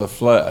the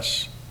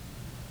flesh.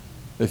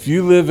 If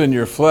you live in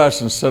your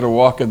flesh instead of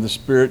walking the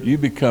Spirit, you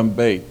become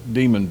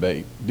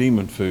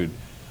demon food.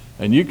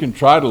 And you can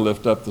try to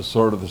lift up the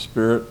sword of the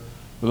Spirit,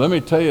 but let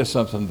me tell you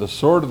something. The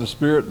sword of the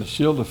Spirit and the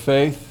shield of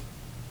faith,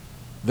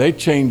 they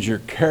change your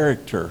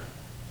character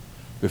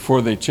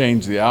before they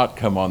change the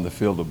outcome on the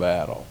field of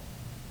battle.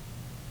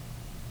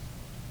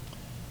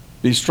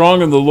 Be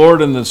strong in the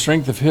Lord and the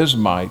strength of his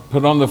might.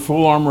 Put on the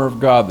full armor of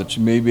God that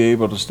you may be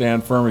able to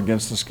stand firm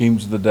against the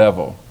schemes of the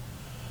devil.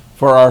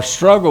 For our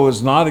struggle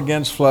is not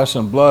against flesh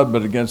and blood,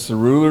 but against the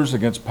rulers,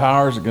 against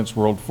powers, against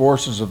world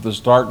forces of this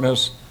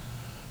darkness,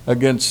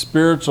 against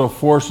spiritual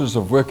forces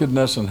of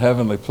wickedness in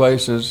heavenly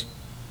places.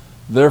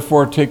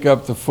 Therefore, take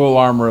up the full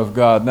armor of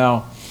God.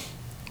 Now,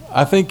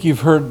 I think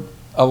you've heard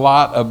a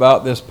lot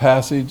about this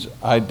passage.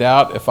 I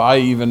doubt if I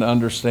even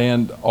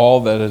understand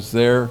all that is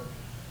there,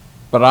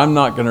 but I'm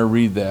not going to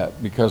read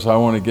that because I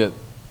want to get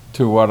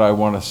to what I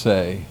want to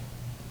say.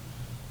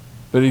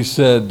 But he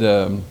said,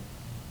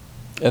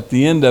 at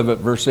the end of it,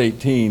 verse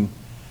 18,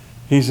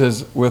 he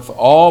says, with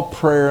all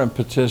prayer and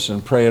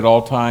petition, pray at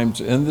all times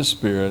in the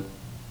Spirit,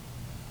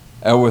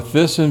 and with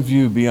this in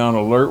view, be on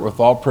alert with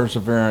all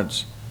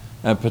perseverance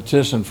and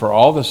petition for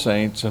all the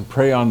saints, and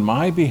pray on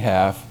my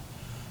behalf,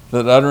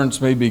 that utterance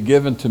may be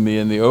given to me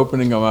in the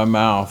opening of my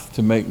mouth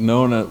to make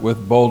known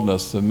with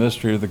boldness the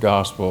mystery of the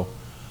gospel,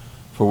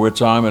 for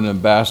which I'm an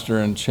ambassador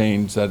in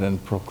chains, that in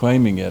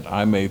proclaiming it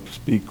I may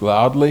speak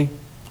loudly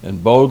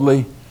and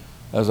boldly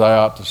as I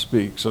ought to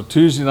speak. So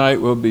Tuesday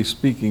night we'll be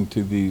speaking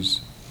to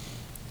these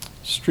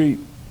street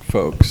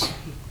folks.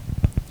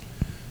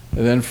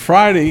 And then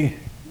Friday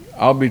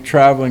I'll be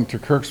traveling to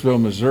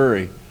Kirksville,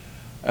 Missouri.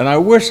 And I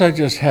wish I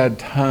just had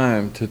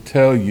time to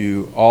tell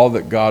you all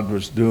that God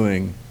was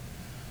doing,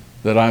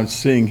 that I'm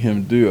seeing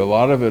him do. A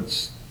lot of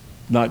it's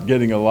not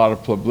getting a lot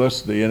of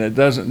publicity, and it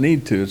doesn't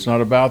need to. It's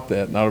not about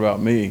that, not about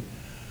me.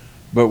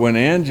 But when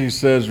Angie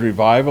says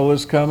revival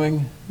is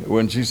coming,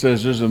 when she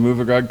says there's a move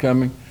of God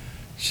coming,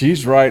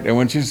 she's right. And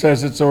when she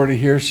says it's already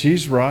here,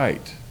 she's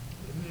right.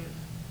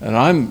 And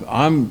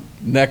I'm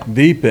neck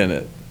deep in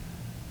it,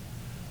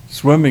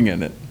 swimming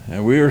in it.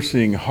 And we are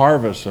seeing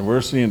harvests, and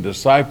we're seeing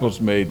disciples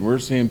made, and we're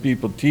seeing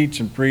people teach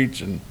and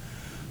preach, and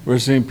we're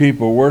seeing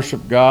people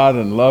worship God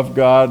and love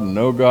God and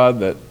know God.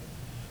 That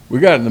we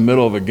got in the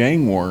middle of a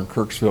gang war in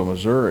Kirksville,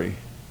 Missouri.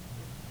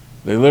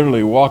 They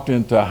literally walked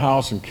into a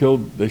house and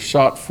they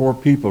shot 4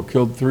 people,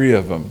 killed 3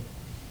 of them.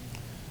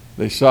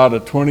 They shot a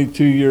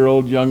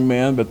 22-year-old young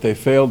man, but they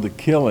failed to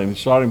kill him.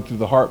 Shot him through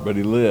the heart, but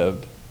he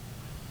lived.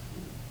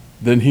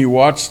 Then he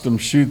watched them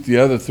shoot the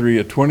other 3,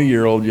 a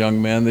 20-year-old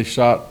young man they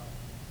shot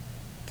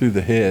through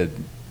the head.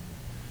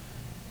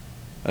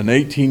 An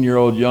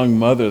 18-year-old young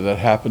mother that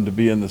happened to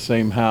be in the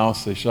same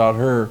house, they shot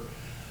her,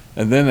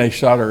 and then they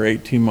shot her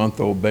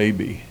 18-month-old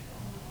baby.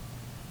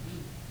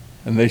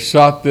 And they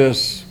shot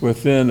this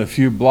within a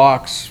few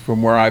blocks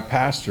from where I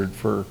pastored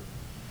for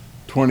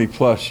 20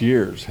 plus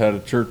years, had a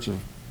church of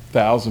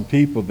 1,000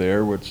 people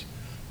there, which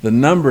the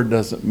number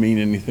doesn't mean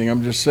anything.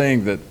 I'm just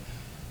saying that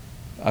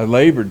I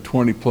labored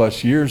 20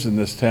 plus years in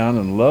this town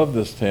and loved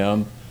this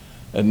town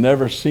and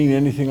never seen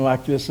anything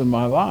like this in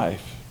my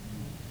life.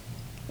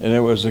 And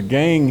it was a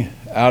gang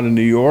out in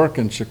New York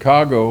and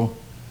Chicago,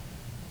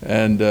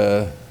 and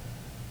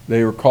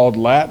they were called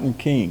Latin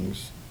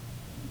Kings.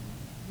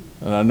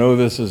 And I know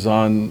this is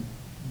on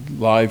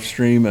live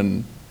stream,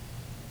 and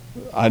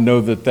I know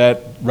that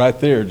right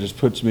there just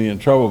puts me in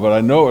trouble, but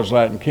I know it was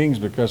Latin Kings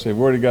because they've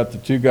already got the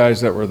 2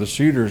 guys that were the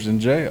shooters in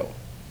jail.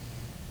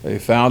 They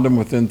found them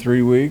within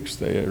 3 weeks.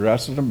 They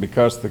arrested them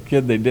because the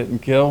kid they didn't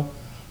kill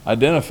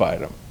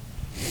identified him.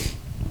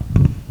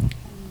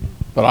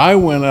 But I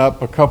went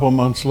up a couple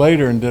months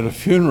later and did a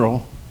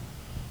funeral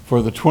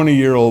for the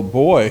 20-year-old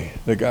boy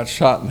that got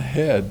shot in the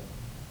head.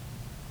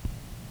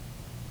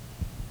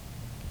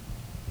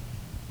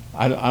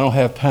 I don't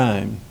have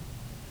time,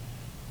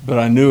 but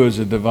I knew it was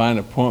a divine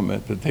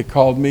appointment that they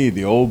called me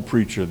the old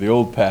preacher, the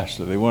old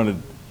pastor. They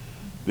wanted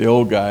the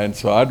old guy, and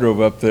so I drove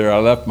up there. I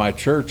left my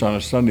church on a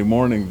Sunday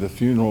morning. The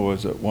funeral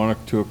was at 1 or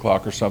 2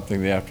 o'clock or something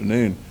in the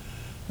afternoon,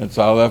 and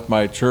so I left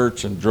my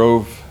church and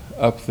drove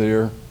up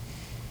there,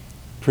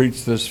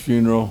 preached this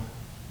funeral,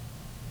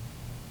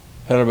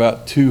 had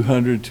about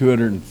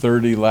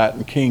 230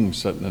 Latin Kings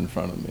sitting in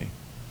front of me,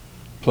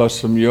 plus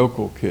some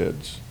yokel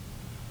kids.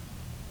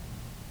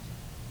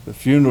 The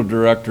funeral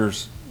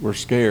directors were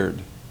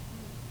scared.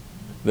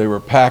 They were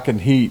packing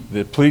heat.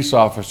 The police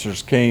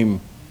officers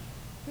came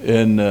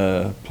in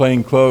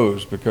plain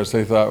clothes because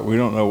they thought, we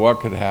don't know what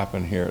could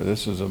happen here.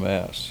 This is a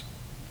mess.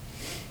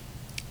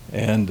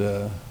 And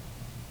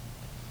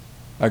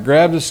I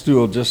grabbed a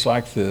stool just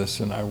like this,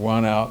 and I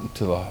went out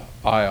into the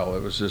aisle.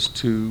 It was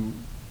just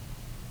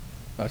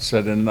I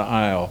sat in the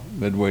aisle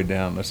midway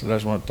down. I said, I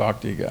just want to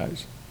talk to you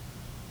guys.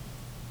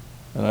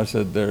 And I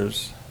said,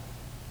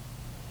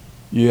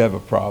 you have a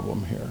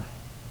problem here.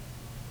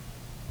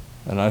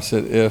 And I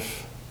said,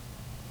 if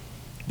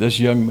this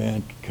young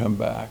man could come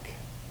back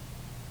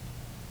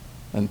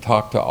and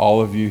talk to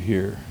all of you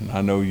here, and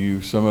I know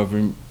you, some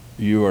of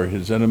you are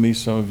his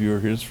enemies, some of you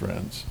are his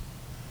friends.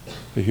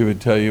 But he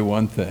would tell you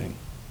one thing,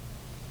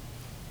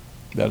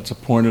 that it's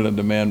appointed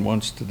unto man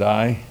once to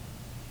die,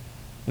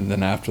 and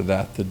then after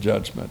that, the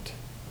judgment.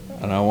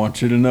 And I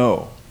want you to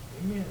know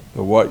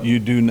that what you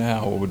do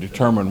now will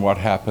determine what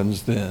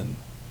happens then.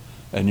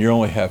 And you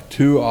only have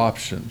two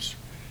options.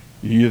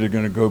 You're either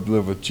going to go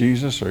live with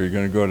Jesus or you're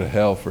going to go to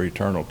hell for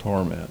eternal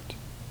torment.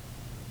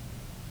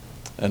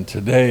 And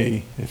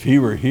today, if he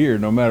were here,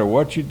 no matter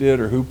what you did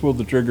or who pulled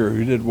the trigger or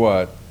who did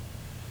what,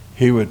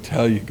 he would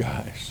tell you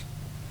guys.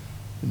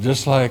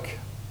 Just like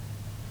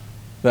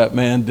that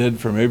man did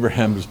from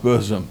Abraham's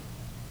bosom.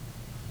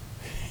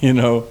 You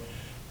know,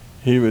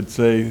 he would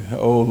say,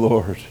 "Oh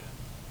Lord,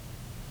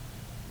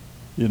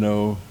 you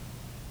know,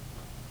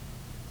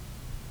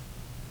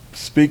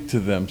 speak to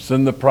them,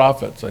 send the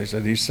prophets." I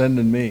said, "He's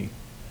sending me."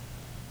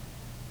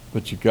 I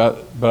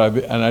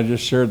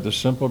just shared the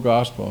simple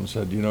gospel and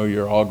said, you know,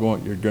 you're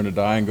going to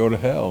die and go to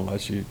hell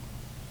unless you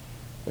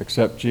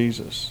accept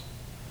Jesus.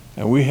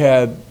 And we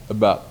had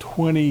about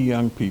 20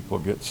 young people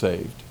get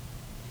saved.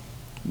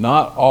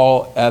 Not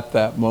all at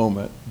that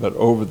moment, but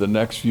over the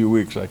next few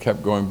weeks, I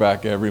kept going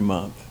back every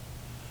month.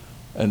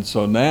 And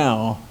so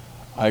now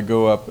I'll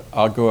go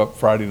up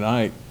Friday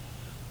night.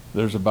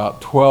 There's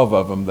about 12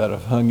 of them that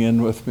have hung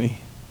in with me.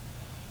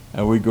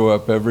 And we go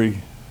up every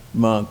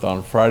month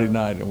on Friday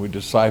night and we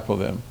disciple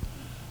them.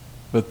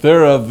 But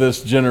they're of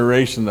this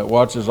generation that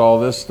watches all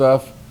this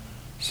stuff.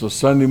 So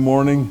Sunday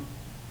morning,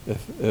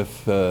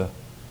 if they're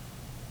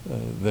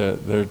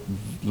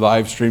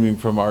live streaming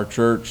from our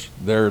church,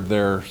 they're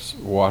there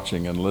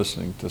watching and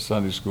listening to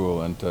Sunday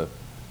school and to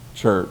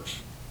church.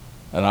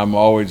 And I'm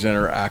always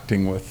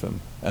interacting with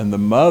them. And the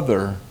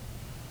mother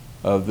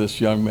of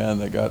this young man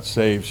that got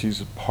saved,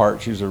 she's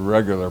a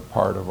regular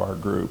part of our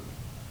group.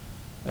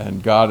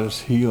 And God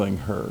is healing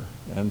her.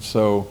 And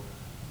so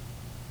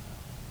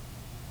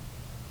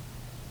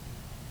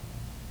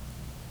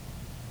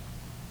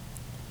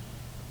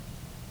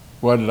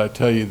why did I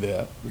tell you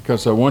that?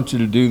 Because I want you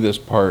to do this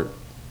part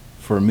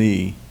for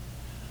me.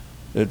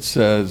 It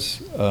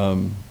says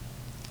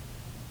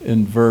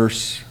in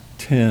verse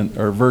 10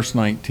 or verse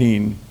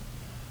 19,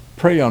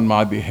 pray on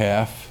my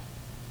behalf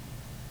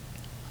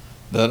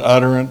that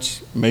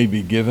utterance may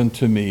be given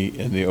to me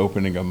in the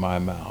opening of my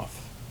mouth,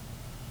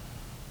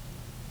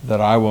 that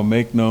I will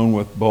make known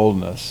with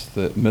boldness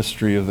the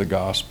mystery of the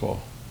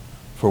gospel,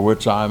 for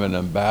which I'm an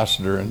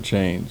ambassador in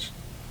chains.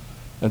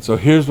 And so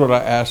here's what I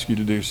ask you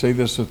to do. Say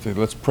this with me.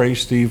 Let's pray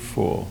Steve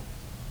full.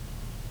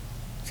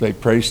 Say,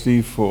 pray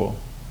Steve full.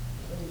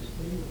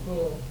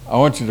 I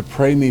want you to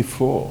pray me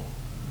full.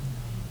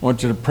 I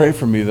want you to pray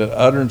for me that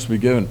utterance be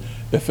given.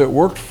 If it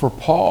worked for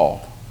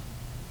Paul,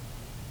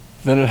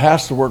 then it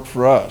has to work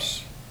for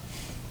us.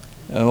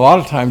 And a lot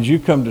of times you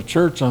come to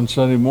church on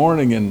Sunday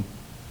morning and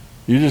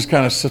you just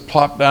kind of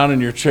plop down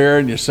in your chair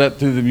and you sit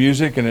through the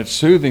music and it's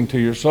soothing to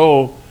your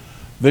soul.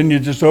 Then you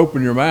just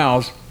open your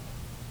mouth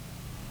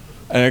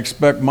and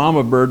expect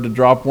mama bird to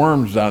drop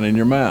worms down in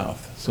your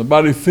mouth.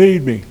 Somebody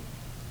feed me.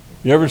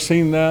 You ever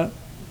seen that?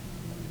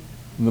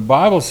 And the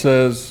Bible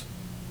says,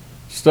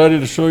 study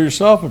to show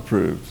yourself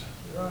approved.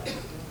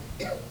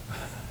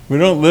 We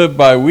don't live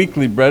by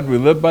weekly bread, we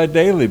live by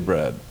daily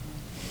bread.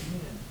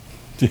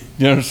 Do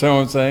you understand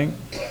what I'm saying?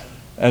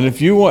 And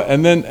if you want,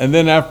 and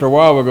then after a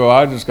while we'll go,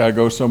 I just got to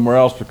go somewhere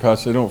else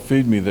because they don't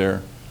feed me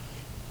there.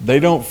 They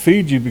don't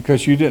feed you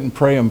because you didn't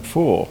pray them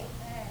full.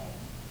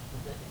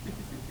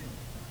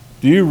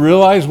 Do you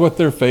realize what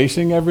they're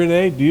facing every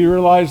day? Do you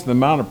realize the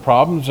amount of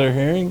problems they're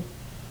hearing?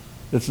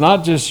 It's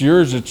not just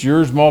yours, it's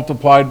yours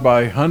multiplied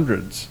by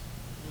hundreds.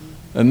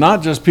 And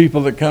not just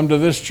people that come to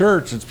this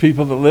church, it's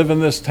people that live in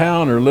this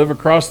town or live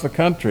across the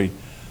country.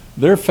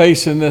 They're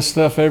facing this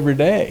stuff every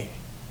day.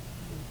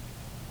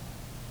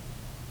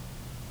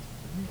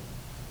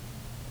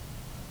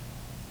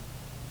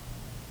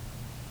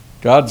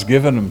 God's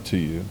given them to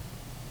you.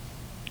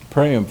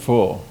 Pray them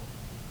full.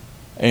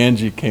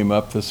 Angie came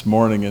up this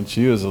morning and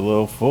she was a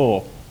little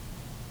full.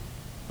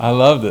 I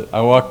loved it.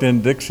 I walked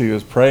in, Dixie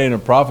was praying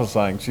and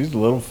prophesying. She's a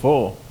little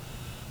full.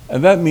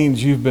 And that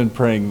means you've been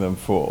praying them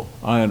full.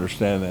 I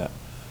understand that.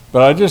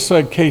 But I just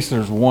said, in case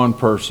there's one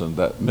person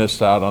that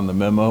missed out on the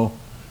memo,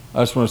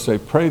 I just want to say,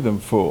 pray them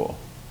full.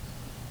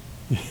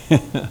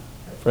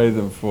 Pray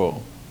them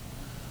full.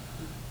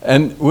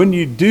 And when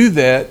you do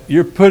that,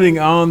 you're putting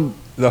on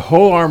the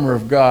whole armor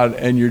of God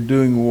and you're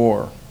doing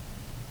war.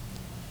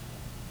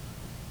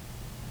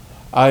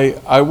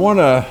 I want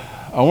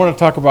to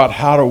talk about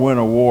how to win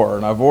a war,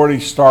 and I've already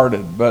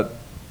started, but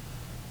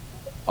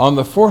on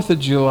the 4th of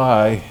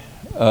July,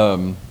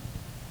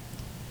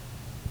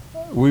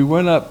 we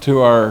went up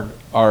to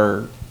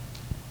our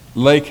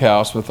lake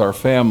house with our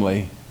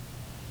family,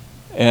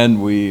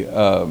 and we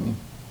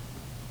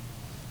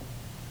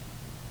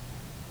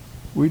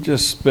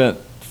just spent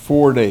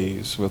 4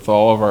 days with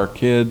all of our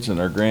kids and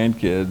our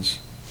grandkids,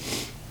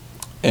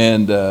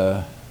 and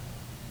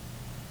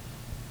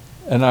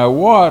I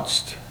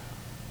watched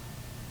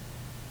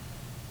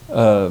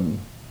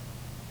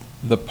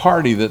the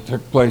party that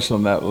took place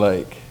on that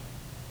lake.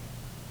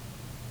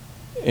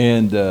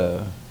 And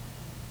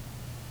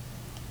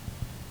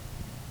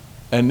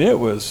And it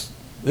was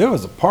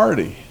a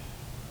party.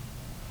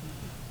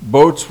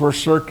 Boats were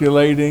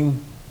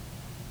circulating.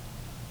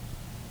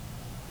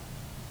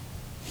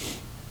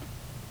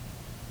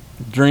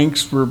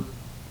 Drinks were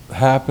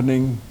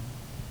happening.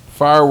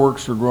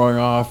 Fireworks were going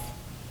off.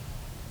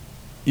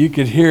 You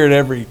could hear it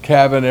every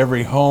cabin,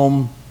 every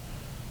home.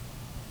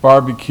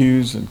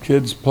 Barbecues and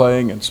kids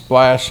playing and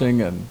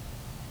splashing, and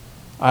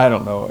I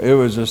don't know. It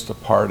was just a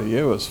party.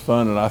 It was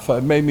fun, and I thought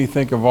it made me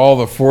think of all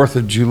the 4th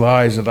of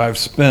Julys that I've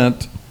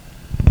spent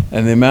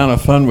and the amount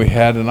of fun we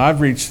had. And I've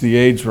reached the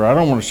age where I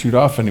don't want to shoot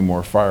off any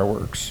more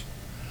fireworks.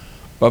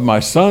 But my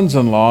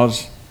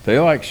sons-in-laws, they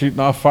like shooting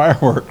off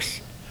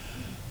fireworks.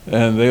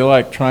 And they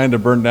like trying to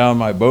burn down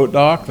my boat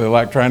dock. They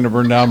like trying to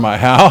burn down my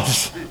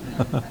house.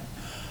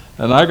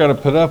 And I got to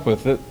put up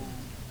with it.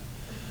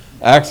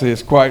 Actually,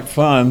 it's quite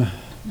fun.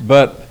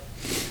 But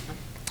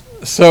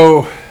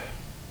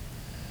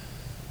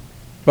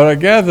I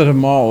gathered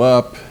them all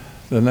up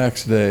the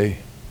next day.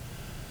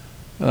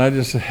 And I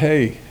just said,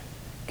 hey, in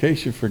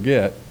case you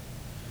forget,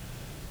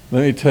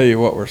 let me tell you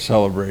what we're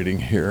celebrating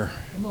here.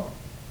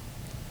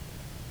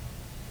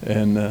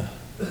 And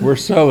we're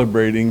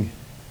celebrating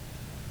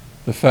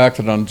the fact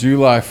that on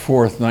July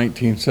 4th,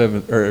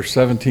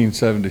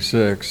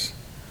 1776,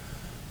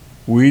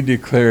 we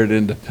declared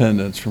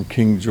independence from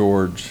King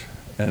George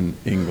and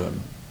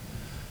England,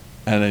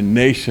 and a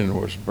nation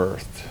was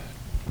birthed.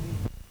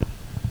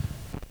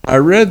 I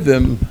read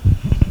them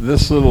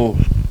this little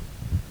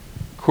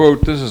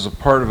quote. This is a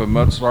part of a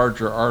much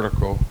larger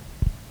article,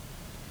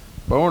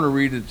 but I want to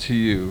read it to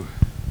you.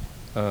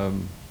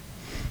 On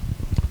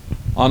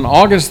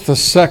August the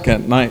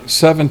 2nd,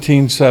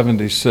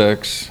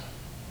 1776,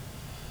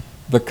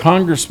 the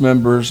Congress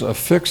members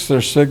affixed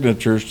their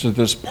signatures to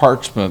this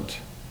parchment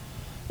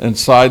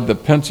inside the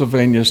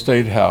Pennsylvania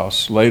State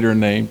House, later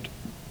named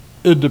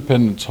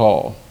Independence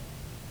Hall.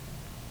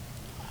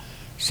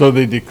 So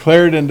they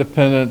declared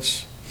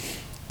independence.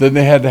 Then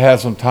they had to have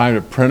some time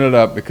to print it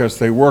up because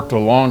they worked a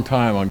long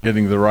time on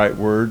getting the right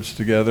words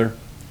together.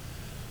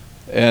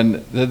 And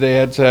then they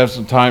had to have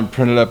some time to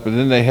print it up, and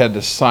then they had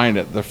to sign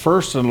it. The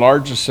first and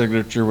largest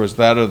signature was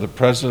that of the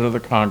President of the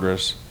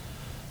Congress,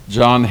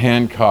 John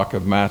Hancock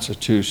of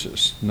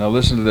Massachusetts. Now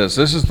listen to this.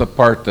 This is the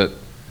part that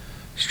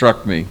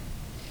struck me.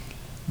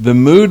 The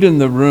mood in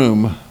the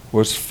room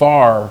was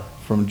far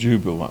from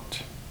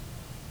jubilant.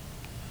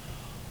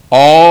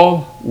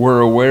 All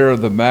were aware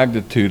of the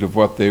magnitude of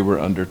what they were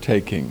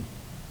undertaking.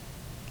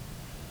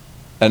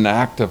 An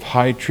act of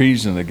high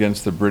treason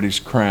against the British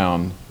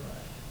Crown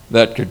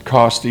that could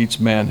cost each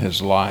man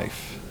his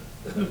life.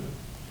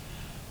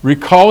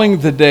 Recalling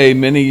the day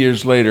many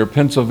years later,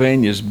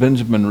 Pennsylvania's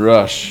Benjamin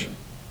Rush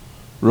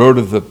wrote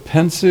of the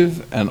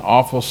pensive and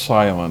awful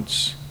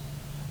silence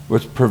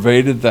which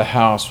pervaded the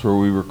house where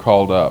we were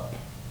called up,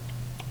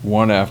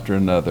 one after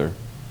another,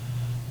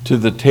 to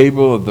the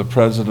table of the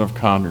President of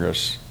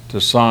Congress to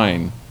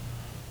sign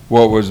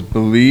what was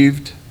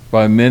believed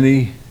by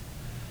many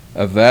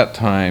of that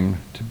time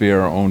to be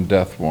our own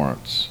death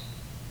warrants.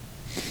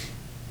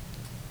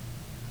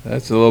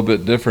 That's a little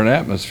bit different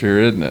atmosphere,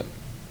 isn't it?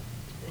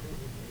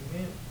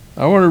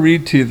 I want to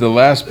read to you the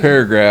last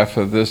paragraph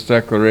of this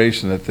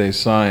declaration that they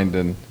signed,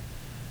 and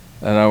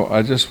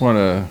I just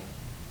want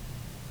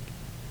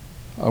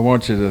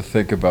you to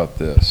think about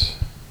this.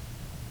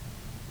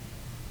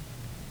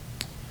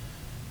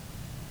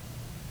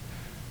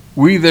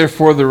 We,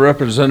 therefore, the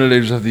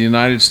representatives of the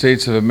United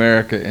States of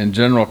America in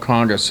General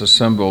Congress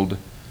assembled,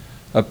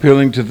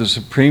 appealing to the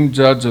Supreme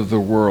Judge of the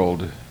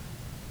world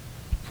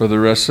for the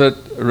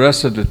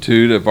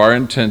rectitude of our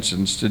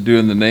intentions to do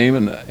in the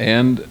name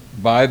and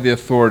by the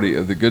authority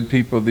of the good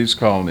people of these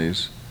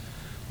colonies,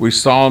 we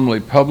solemnly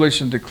publish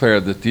and declare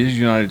that these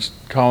United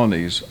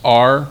Colonies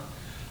are,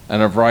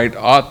 and of right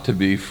ought to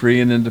be,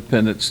 free and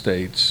independent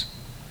states,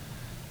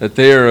 that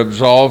they are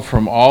absolved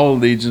from all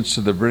allegiance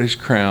to the British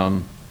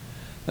Crown,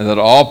 and that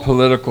all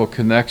political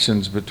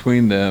connections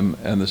between them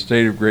and the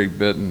state of Great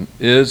Britain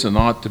is and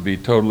ought to be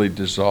totally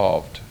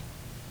dissolved.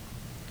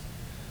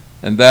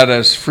 And that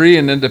as free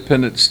and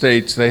independent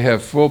states, they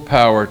have full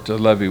power to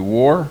levy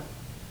war,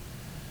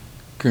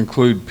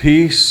 conclude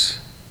peace,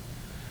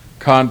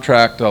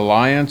 contract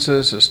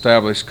alliances,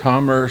 establish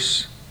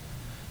commerce,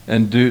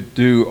 and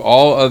do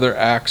all other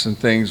acts and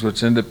things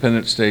which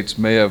independent states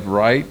may have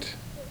right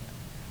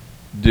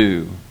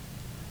do.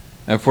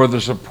 And for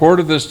the support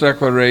of this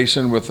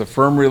declaration, with a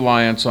firm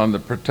reliance on the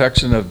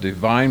protection of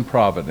divine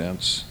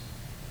providence,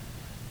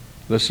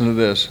 listen to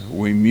this,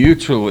 we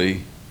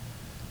mutually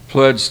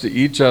pledge to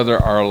each other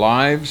our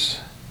lives,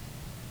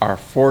 our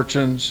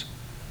fortunes,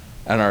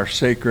 and our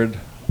sacred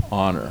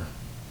honor.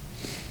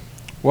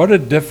 What a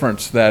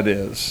difference that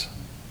is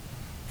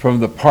from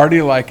the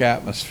party-like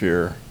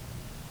atmosphere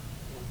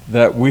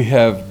that we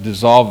have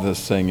dissolved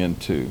this thing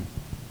into.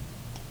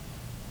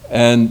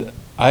 And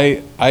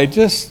I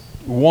just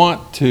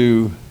want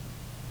to,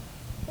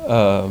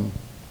 I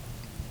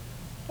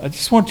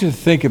just want you to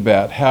think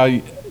about how,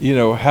 I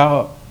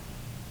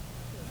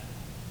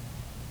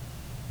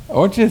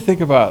want you to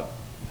think about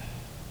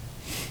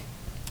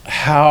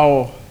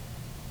how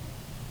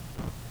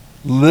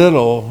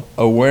little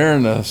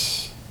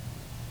awareness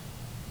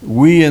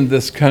we in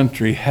this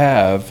country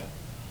have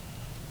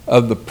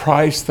of the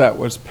price that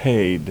was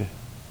paid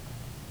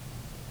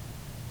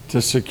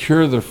to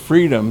secure the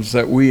freedoms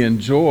that we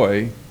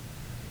enjoy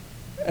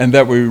and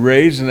that we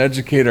raise and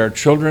educate our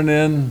children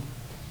in.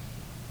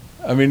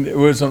 I mean, it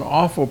was an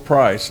awful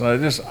price,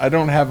 and I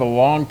don't have a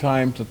long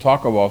time to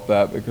talk about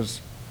that because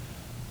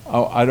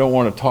I don't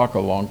want to talk a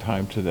long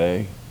time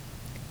today.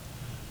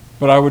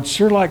 But I would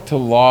sure like to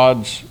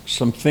lodge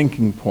some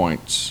thinking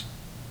points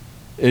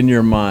in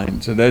your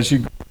minds. And as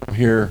you go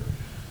here,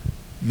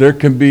 there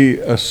can be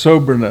a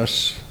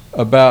soberness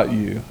about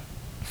you.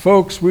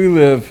 Folks, we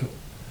live,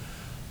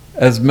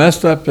 as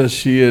messed up as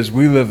she is,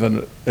 we live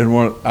in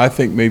one, I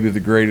think, maybe the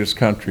greatest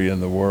country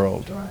in the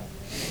world. Right.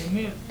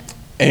 Amen.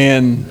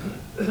 And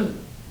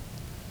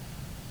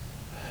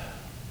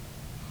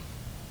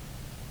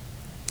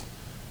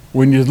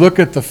when you look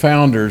at the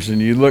founders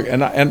and you look,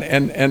 and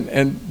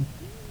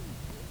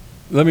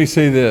let me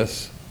say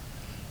this,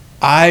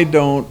 I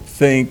don't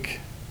think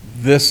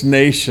this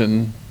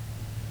nation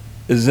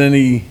is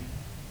any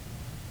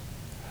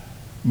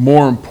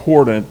more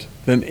important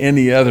than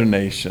any other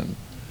nation.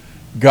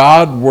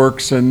 God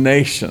works in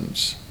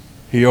nations.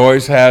 He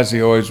always has,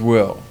 he always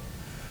will.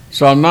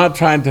 So I'm not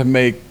trying to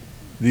make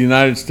the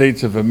United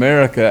States of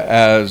America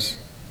as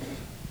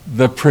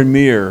the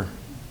premier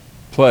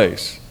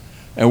place.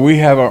 And we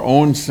have our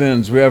own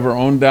sins, we have our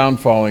own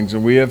downfallings,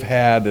 and we have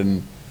had,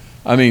 and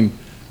I mean,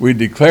 we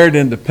declared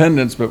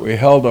independence, but we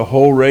held a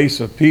whole race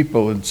of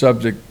people in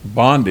subject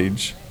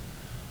bondage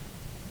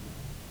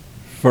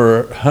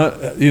for,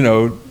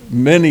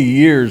 many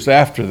years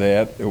after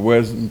that. It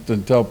wasn't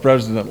until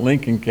President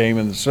Lincoln came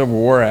and the Civil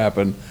War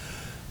happened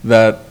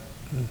that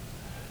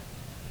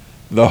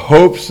the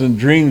hopes and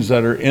dreams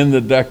that are in the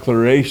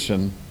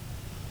Declaration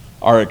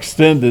are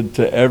extended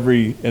to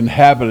every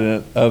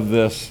inhabitant of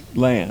this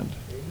land.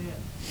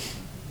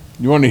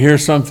 You want to hear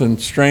something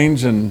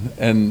strange,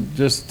 and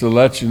just to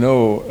let you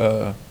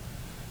know,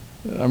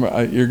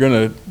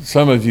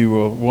 some of you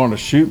will want to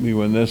shoot me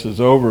when this is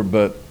over,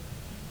 but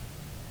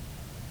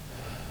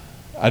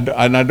I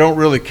don't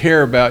really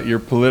care about your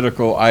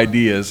political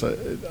ideas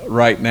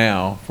right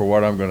now for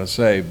what I'm going to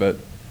say, but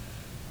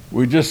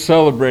we just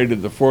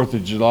celebrated the 4th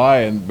of July,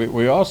 and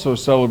we also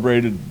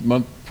celebrated,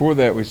 month before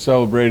that, we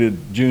celebrated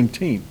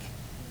Juneteenth.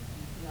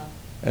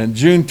 And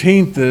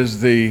Juneteenth is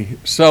the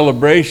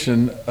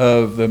celebration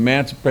of the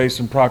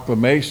Emancipation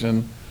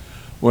Proclamation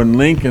when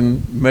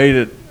Lincoln made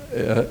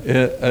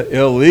it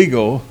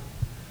illegal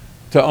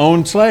to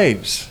own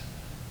slaves.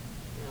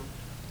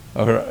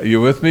 Are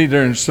you with me?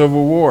 During the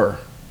Civil War.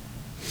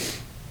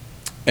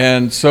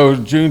 And so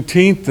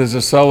Juneteenth is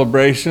a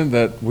celebration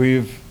that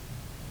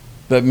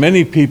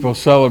many people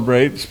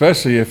celebrate,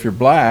 especially if you're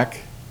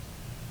black,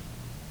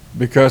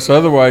 because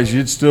otherwise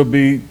you'd still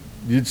be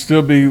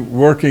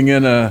working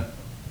in a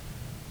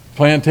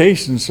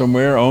plantation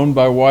somewhere owned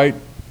by white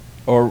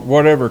or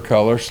whatever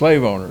color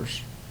slave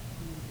owners.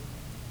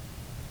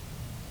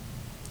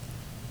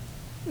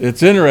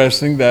 It's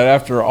interesting that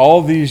after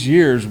all these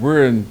years,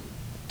 we're in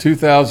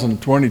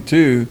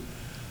 2022,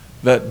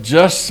 that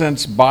just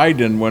since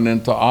Biden went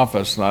into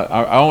office, and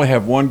I only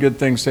have one good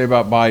thing to say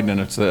about Biden,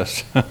 and it's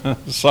this.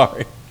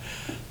 Sorry,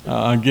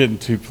 I'm getting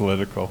too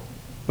political.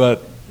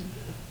 But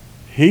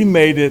he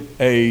made it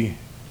a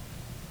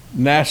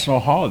national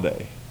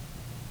holiday.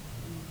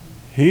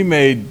 He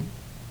made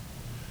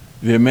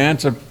the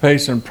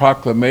Emancipation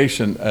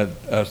Proclamation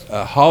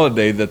a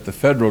holiday that the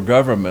federal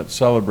government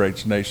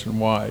celebrates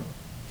nationwide.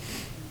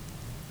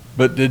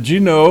 But did you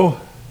know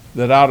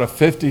that out of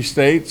 50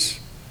 states,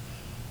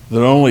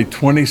 that only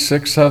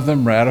 26 of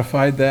them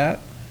ratified that?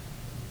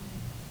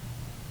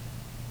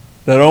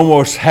 That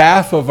almost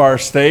half of our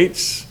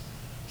states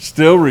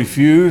still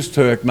refuse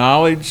to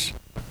acknowledge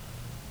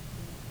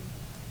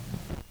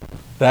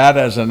that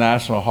as a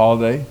national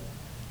holiday?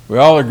 We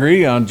all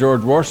agree on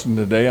George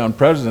Washington Day, on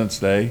President's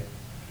Day.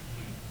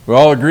 We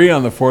all agree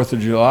on the 4th of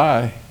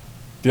July.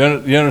 Do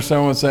you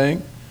understand what I'm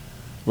saying?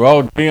 We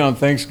all agree on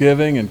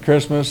Thanksgiving and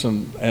Christmas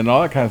and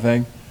all that kind of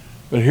thing.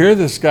 But here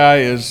this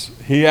guy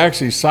he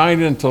actually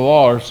signed into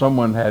law, or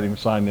someone had him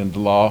sign into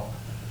law,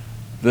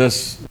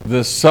 this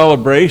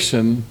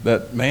celebration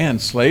that, man,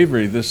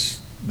 slavery,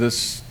 this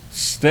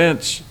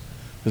stench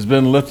has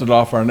been lifted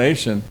off our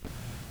nation.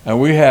 And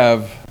we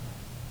have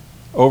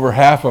over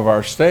half of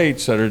our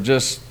states that are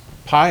just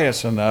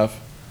pious enough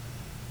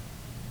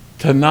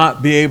to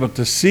not be able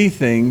to see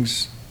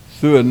things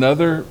through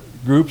another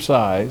group's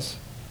eyes.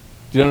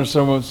 Do you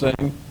understand what I'm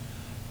saying?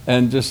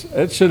 And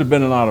it should have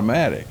been an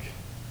automatic.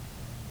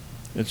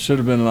 It should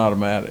have been an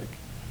automatic.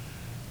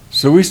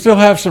 So we still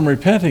have some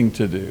repenting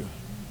to do.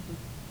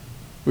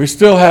 We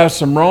still have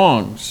some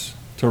wrongs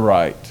to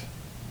right.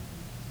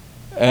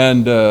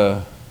 And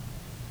so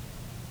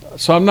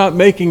I'm not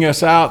making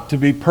us out to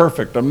be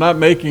perfect. I'm not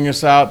making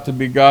us out to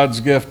be God's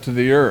gift to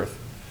the earth.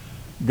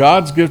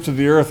 God's gift to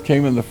the earth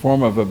came in the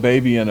form of a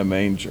baby in a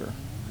manger.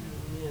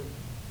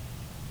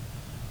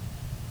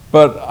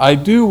 But I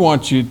do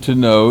want you to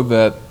know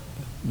that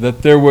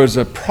that there was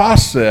a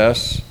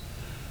process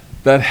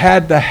that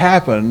had to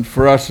happen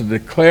for us to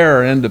declare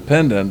our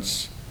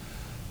independence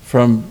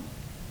from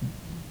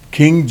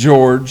King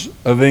George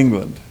of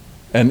England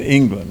and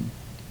England.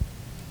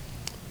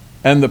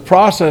 And the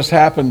process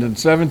happened in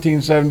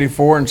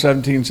 1774 and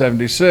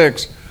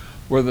 1776,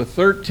 where the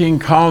 13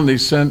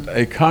 colonies sent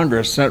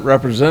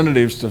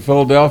representatives to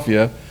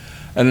Philadelphia.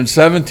 And in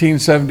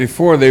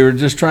 1774, they were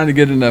just trying to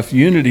get enough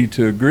unity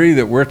to agree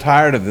that we're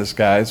tired of this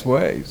guy's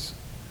ways.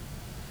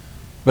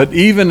 But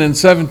even in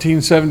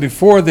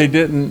 1774, they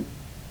didn't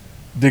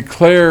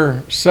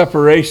declare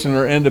separation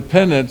or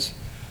independence.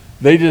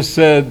 They just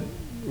said,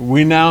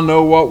 we now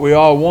know what we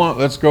all want.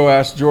 Let's go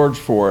ask George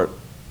for it.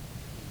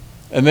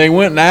 And they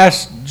went and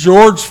asked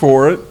George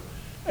for it,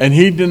 and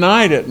he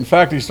denied it. In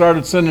fact, he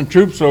started sending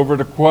troops over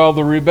to quell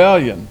the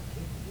rebellion.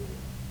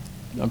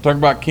 I'm talking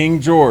about King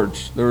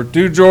George. There were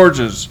two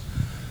Georges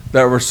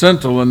that were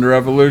central in the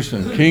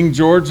Revolution. King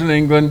George in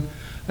England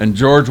and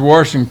George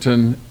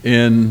Washington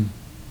in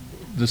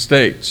the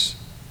States,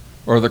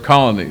 or the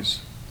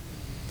colonies.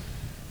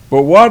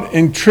 But what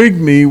intrigued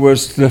me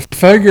was to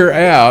figure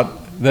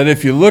out that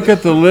if you look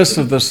at the list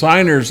of the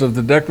signers of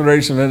the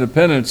Declaration of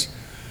Independence,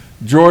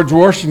 George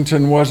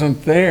Washington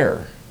wasn't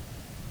there.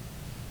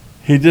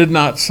 He did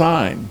not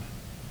sign.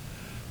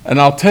 And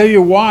I'll tell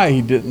you why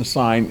he didn't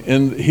sign.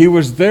 And he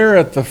was there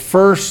at the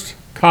first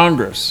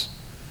Congress.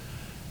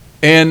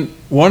 And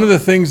one of the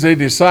things they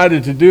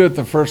decided to do at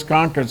the first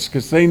Congress,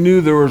 because they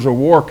knew there was a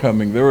war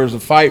coming, there was a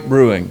fight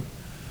brewing,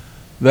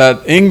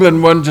 that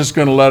England wasn't just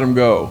going to let them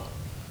go.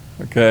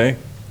 Okay?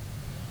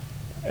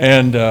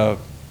 And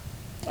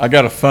I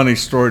got a funny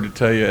story to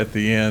tell you at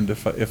the end,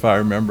 if I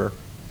remember.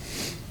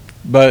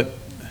 But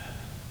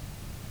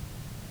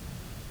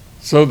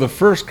so the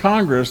first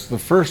Congress, the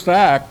first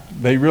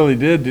act, they really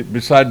did,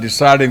 besides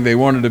deciding they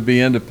wanted to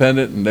be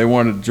independent and they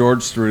wanted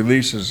George to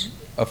release his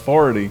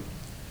authority,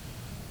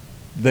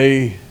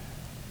 they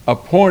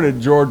appointed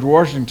George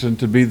Washington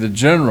to be the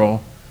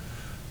general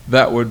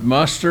that would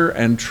muster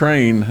and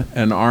train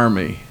an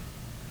army,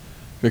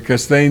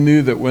 because they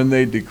knew that when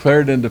they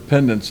declared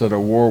independence that a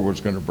war was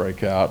going to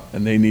break out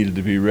and they needed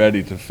to be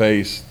ready to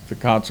face the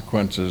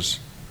consequences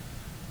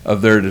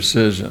of their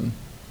decision.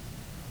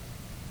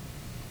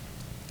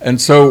 And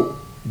so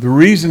the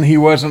reason he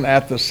wasn't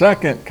at the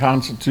second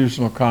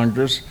Constitutional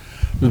Congress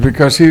was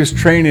because he was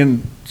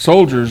training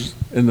soldiers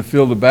in the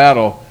field of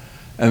battle,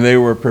 and they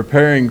were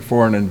preparing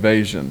for an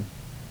invasion.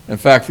 In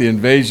fact, the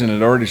invasion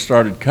had already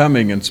started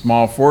coming in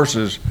small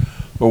forces,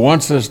 but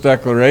once this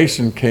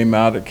declaration came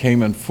out, it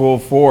came in full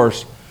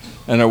force,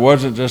 and it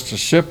wasn't just a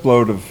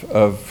shipload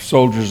of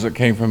soldiers that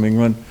came from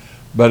England,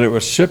 but it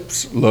was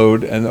ships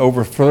load, and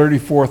over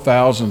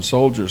 34,000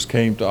 soldiers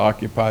came to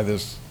occupy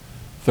this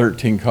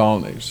 13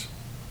 colonies.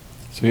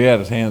 So he had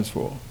his hands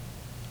full.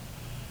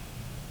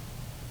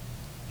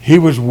 He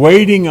was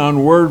waiting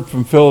on word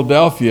from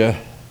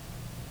Philadelphia,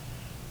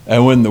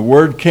 and when the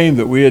word came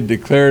that we had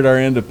declared our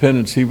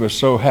independence, he was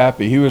so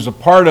happy. He was a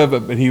part of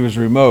it, but he was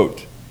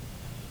remote.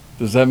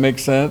 Does that make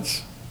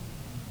sense?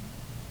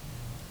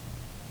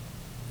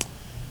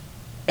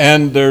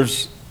 And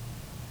there's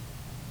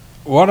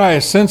what I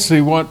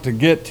essentially want to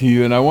get to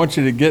you, and I want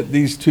you to get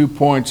these 2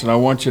 points, and I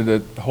want you to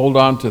hold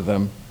on to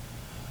them,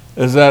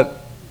 is that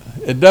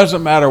it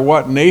doesn't matter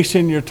what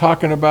nation you're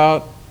talking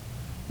about,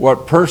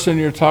 what person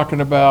you're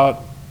talking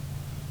about,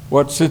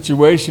 what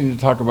situation you're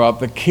talking about,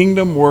 the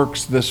kingdom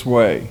works this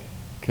way,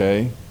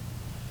 okay?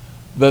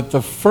 That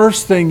the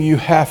first thing you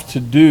have to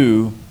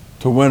do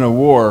to win a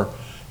war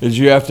is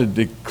you have to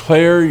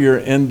declare your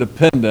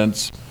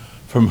independence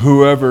from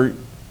whoever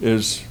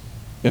is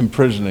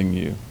imprisoning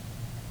you.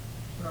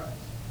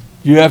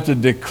 You have to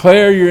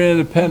declare your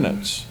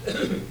independence,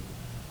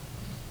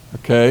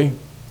 okay?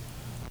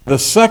 The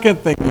second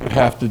thing you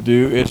have to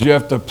do is you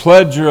have to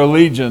pledge your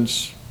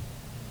allegiance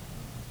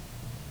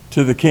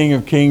to the King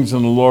of Kings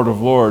and the Lord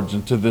of Lords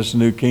and to this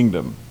new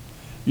kingdom.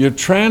 You're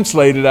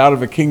translated out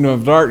of a kingdom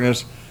of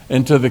darkness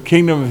into the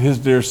kingdom of his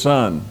dear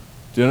Son.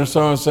 Do you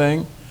understand what I'm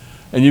saying?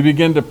 And you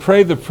begin to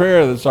pray the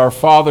prayer that's, our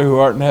Father who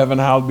art in heaven,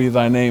 hallowed be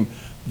thy name.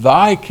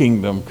 Thy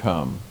kingdom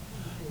come.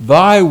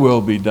 Thy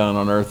will be done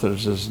on earth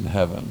as it is in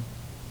heaven.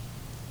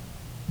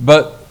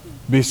 But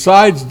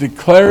besides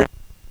declaring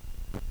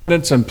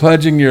and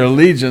pledging your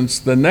allegiance,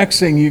 the next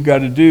thing you got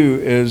to do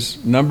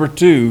is, number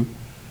 2,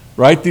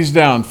 write these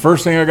down.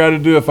 First thing I got to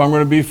do if I'm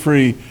going to be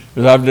free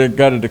is I've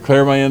got to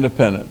declare my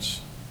independence.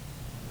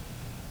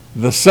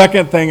 The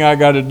second thing I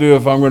got to do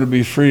if I'm going to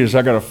be free is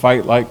I got to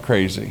fight like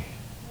crazy.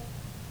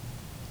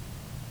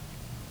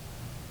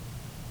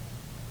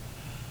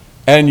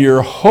 And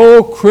your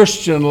whole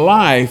Christian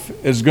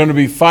life is going to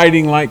be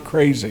fighting like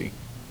crazy.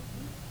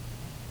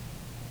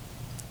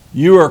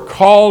 You are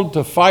called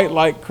to fight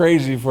like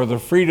crazy for the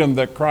freedom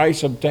that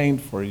Christ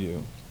obtained for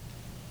you.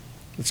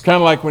 It's kind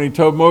of like when he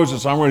told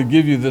Moses, I'm going to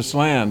give you this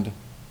land.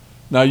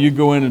 Now you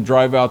go in and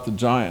drive out the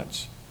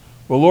giants.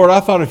 Well, Lord, I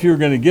thought if you were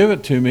going to give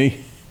it to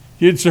me,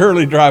 you'd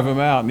certainly drive them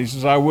out. And he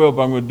says, I will,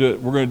 but I'm going to do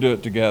it. We're going to do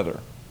it together.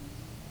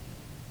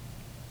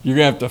 You're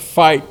going to have to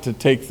fight to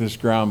take this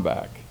ground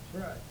back.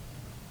 Right.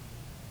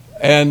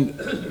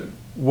 And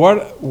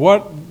what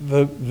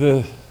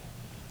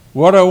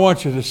I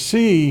want you to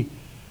see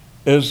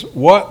is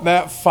what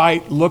that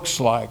fight looks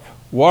like.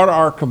 What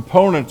are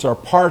components or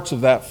parts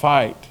of that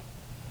fight?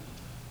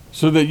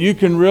 So that you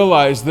can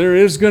realize there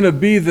is going to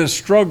be this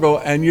struggle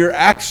and you're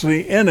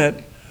actually in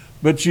it,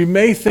 but you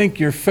may think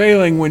you're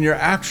failing when you're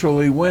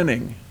actually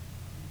winning.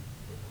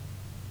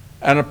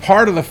 And a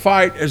part of the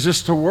fight is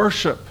just to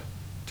worship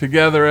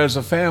together as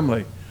a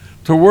family,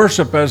 to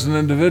worship as an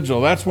individual.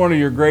 That's one of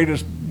your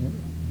greatest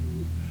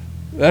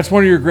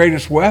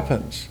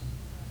weapons.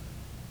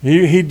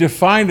 He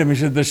defined them. He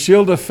said, the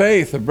shield of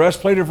faith, the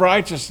breastplate of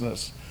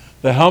righteousness,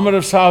 the helmet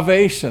of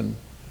salvation,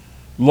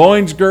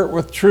 loins girt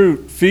with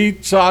truth,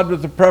 feet shod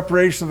with the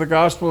preparation of the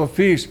gospel of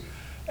peace,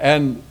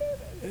 and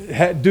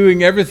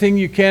doing everything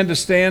you can to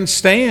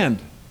stand.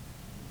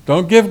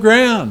 Don't give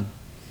ground.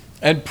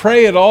 And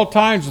pray at all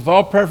times with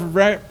all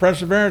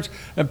perseverance,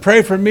 and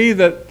pray for me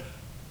that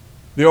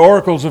the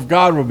oracles of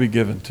God will be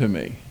given to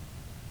me.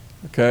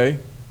 Okay?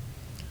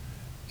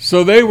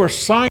 So they were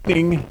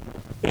signing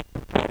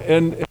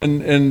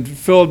in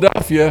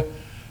Philadelphia,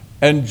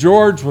 and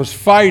George was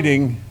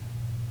fighting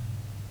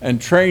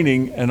and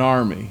training an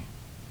army.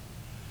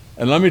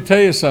 And let me tell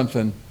you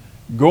something,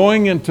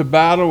 going into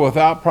battle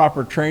without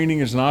proper training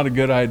is not a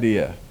good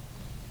idea.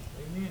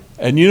 Amen.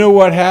 And you know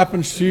what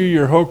happens to you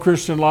your whole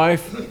Christian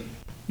life?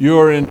 You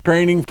are in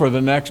training for the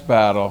next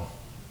battle.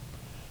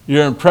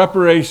 You're in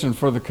preparation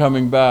for the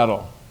coming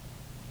battle.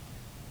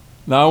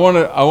 Now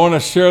I want to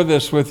share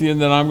this with you,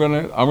 and then I'm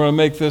going to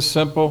make this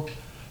simple.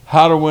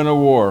 How to win a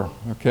war,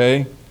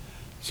 okay?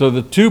 So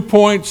the 2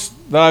 points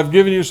that I've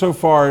given you so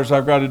far is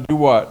I've got to do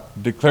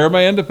what? Declare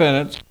my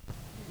independence,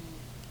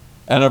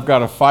 and I've got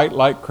to fight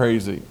like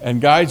crazy. And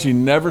guys, you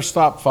never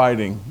stop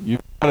fighting.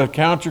 You've got to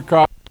count your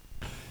costs.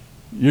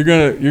 You're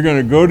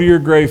gonna go to your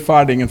grave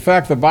fighting. In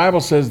fact, the Bible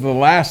says the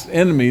last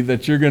enemy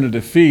that you're going to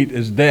defeat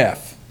is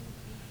death.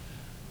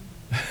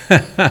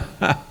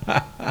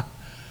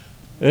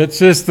 It's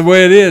just the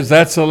way it is.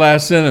 That's the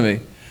last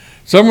enemy.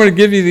 So I'm going to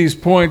give you these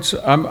points.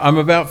 I'm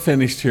about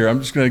finished here. I'm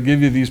just going to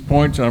give you these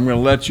points, and I'm going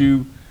to let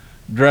you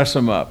dress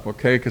them up,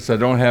 okay? Because I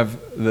don't have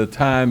the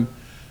time.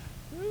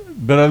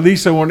 But at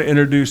least I want to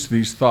introduce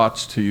these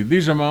thoughts to you.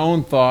 These are my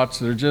own thoughts.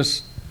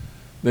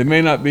 They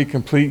may not be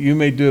complete. You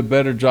may do a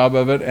better job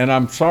of it. And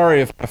I'm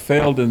sorry if I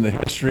failed in the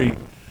history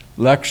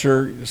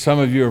lecture. Some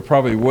of you are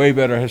probably way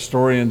better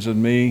historians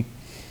than me.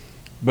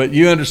 But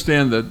you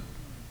understand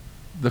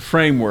the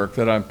framework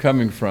that I'm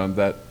coming from.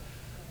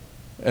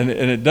 And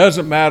it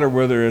doesn't matter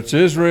whether it's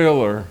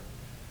Israel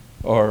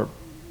or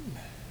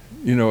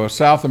a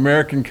South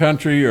American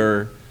country,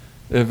 or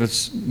if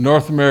it's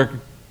North American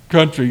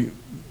country,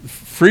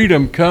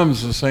 freedom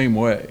comes the same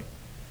way.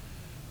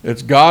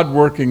 It's God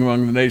working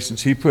among the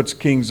nations. He puts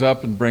kings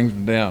up and brings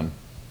them down.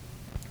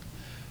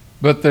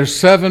 But there's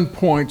 7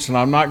 points, and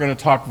I'm not going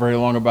to talk very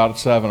long about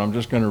 7. I'm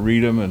just going to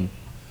read them, and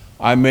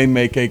I may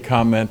make a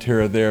comment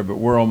here or there, but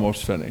we're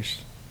almost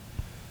finished.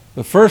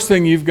 The first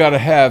thing you've got to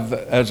have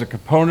as a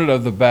component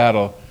of the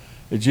battle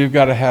is you've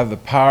got to have the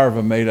power of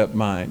a made-up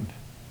mind.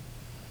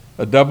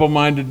 A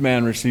double-minded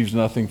man receives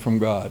nothing from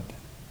God.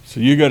 So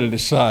you got to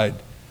decide,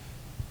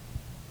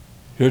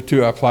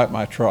 hereto I plight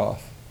my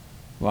troth.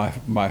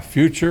 My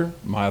future,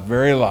 my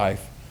very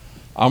life,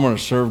 I'm going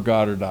to serve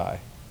God or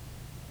die.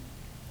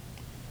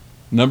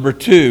 Number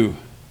 2,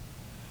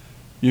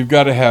 you've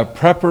got to have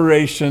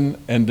preparation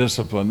and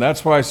discipline.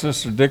 That's why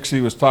Sister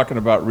Dixie was talking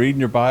about reading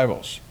your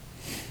Bibles.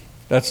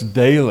 That's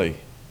daily.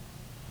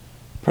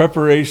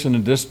 Preparation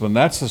and discipline.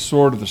 That's the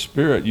sword of the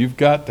Spirit. You've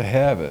got to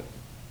have it.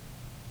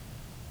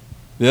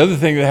 The other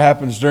thing that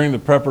happens during the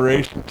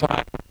preparation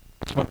time,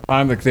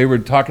 like they were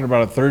talking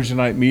about a Thursday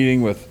night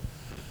meeting with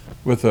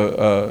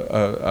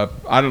a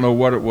I don't know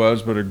what it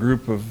was, but a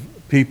group of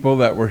people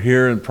that were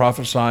here and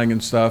prophesying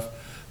and stuff.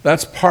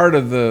 That's part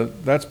of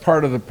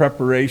the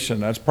preparation.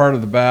 That's part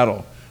of the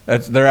battle.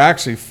 They're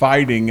actually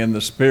fighting in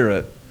the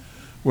Spirit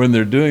when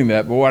they're doing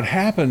that. But what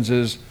happens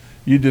is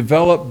you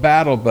develop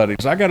battle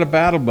buddies. I got a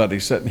battle buddy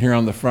sitting here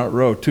on the front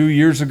row. 2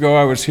 years ago,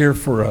 I was here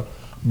for a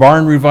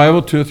barn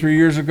revival, 2 or 3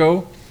 years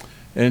ago,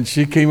 and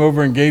she came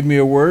over and gave me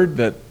a word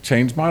that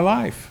changed my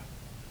life.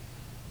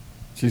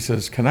 She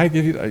says, "Can I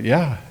give you that?"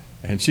 Yeah.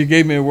 And she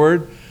gave me a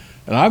word,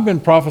 and I've been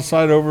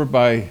prophesied over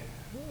by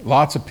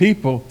lots of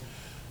people,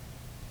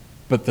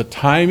 but the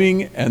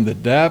timing and the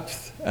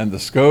depth and the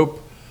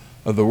scope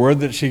of the word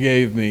that she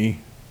gave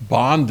me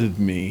bonded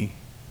me.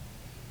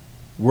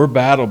 We're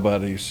battle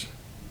buddies.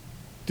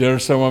 Do you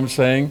understand what I'm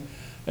saying?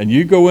 And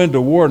you go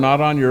into war not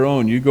on your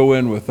own, you go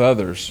in with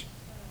others.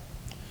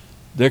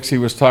 Dixie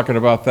was talking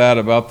about that,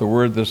 about the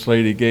word this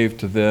lady gave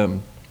to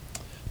them.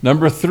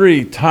 Number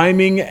 3,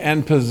 timing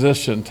and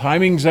position.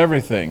 Timing's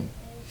everything.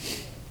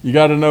 You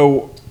got to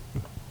know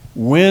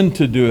when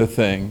to do a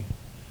thing,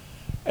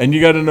 and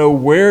you got to know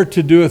where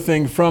to do a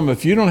thing from.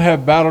 If you don't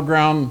have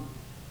battleground,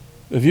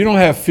 if you don't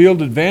have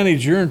field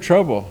advantage, you're in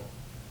trouble.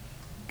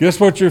 Guess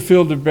what your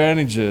field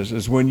advantage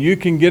is when you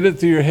can get it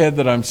through your head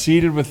that I'm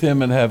seated with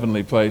him in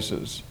heavenly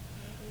places.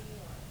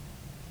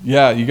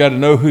 Yeah, you got to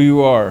know who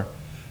you are.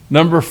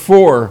 Number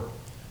 4,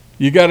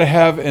 you got to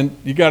have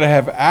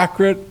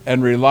accurate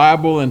and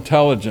reliable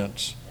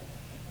intelligence.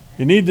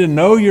 You need to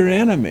know your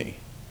enemy.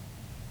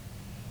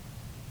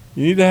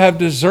 You need to have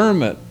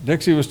discernment.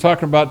 Dixie was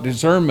talking about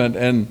discernment,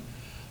 and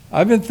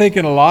I've been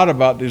thinking a lot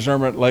about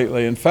discernment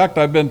lately. In fact,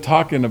 I've been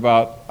thinking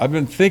about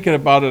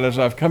it as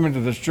I've come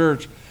into this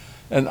church.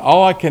 And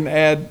all I can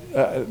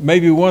add,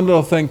 maybe one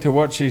little thing to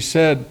what she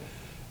said,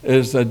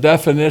 is the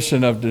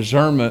definition of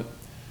discernment,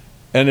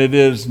 and it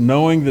is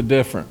knowing the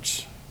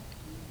difference.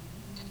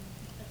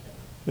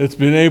 It's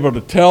being able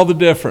to tell the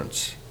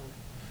difference.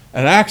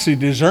 And actually,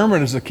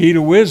 discernment is the key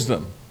to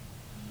wisdom.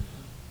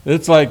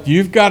 It's like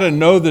you've got to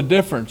know the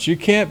difference. You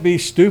can't be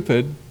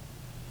stupid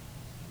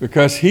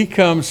because he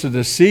comes to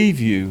deceive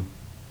you.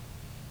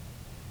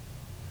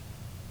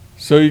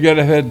 So you got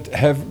to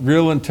have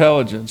real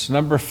intelligence.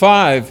 Number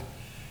 5,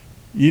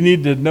 you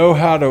need to know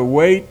how to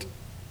wait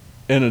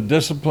in a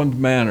disciplined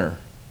manner.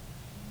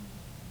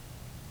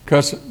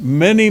 Because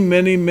many,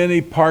 many, many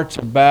parts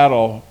of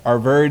battle are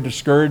very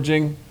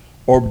discouraging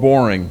or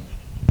boring.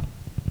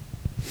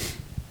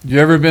 You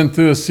ever been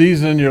through a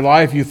season in your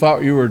life you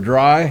thought you were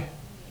dry?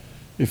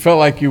 You felt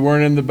like you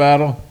weren't in the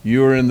battle?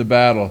 You were in the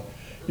battle.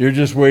 You're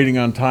just waiting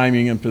on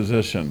timing and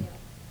position.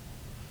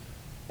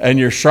 And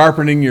you're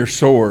sharpening your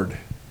sword.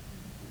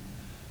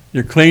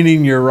 You're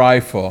cleaning your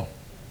rifle.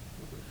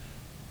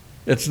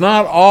 It's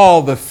not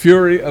all the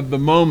fury of the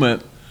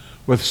moment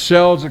with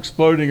shells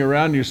exploding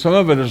around you. Some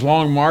of it is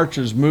long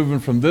marches moving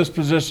from this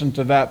position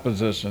to that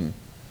position.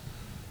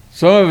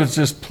 Some of it's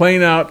just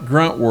plain out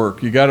grunt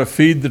work. You got to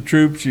feed the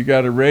troops. You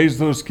got to raise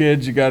those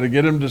kids. You got to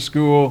get them to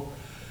school.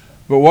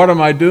 But what am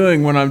I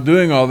doing when I'm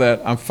doing all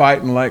that? I'm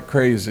fighting like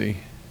crazy.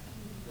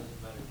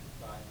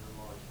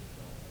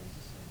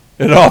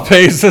 It all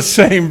pays the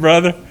same,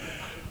 brother.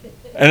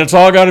 And it's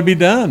all got to be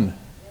done.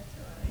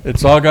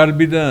 It's all got to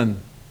be done.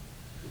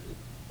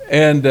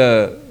 And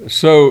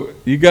so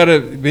you got to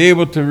be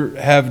able to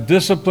have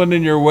discipline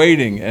in your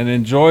waiting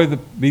and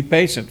be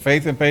patient.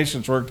 Faith and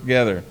patience work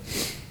together.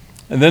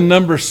 And then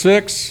number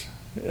 6,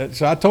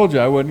 so I told you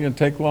I wasn't going to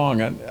take long.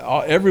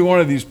 Every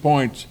one of these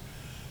points,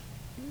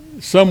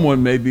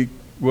 someone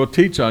will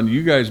teach on.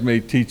 You guys may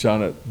teach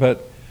on it.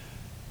 But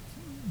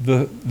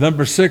the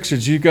number 6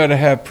 is you got to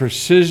have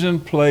precision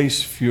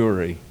place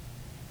fury.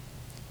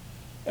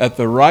 At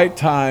the right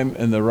time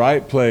in the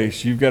right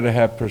place, you've got to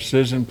have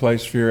precision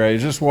place fury. I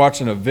was just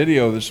watching a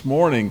video this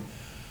morning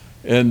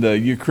in the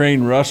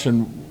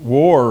Ukraine-Russian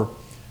war,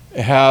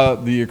 how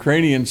the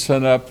Ukrainians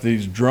sent up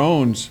these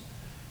drones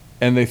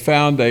and they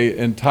found an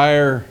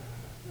entire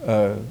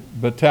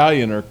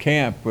battalion or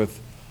camp with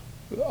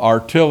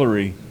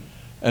artillery,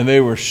 and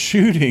they were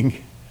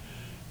shooting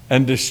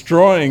and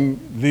destroying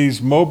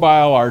these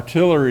mobile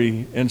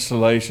artillery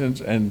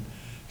installations and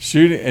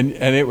shooting,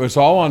 and it was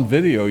all on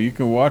video. You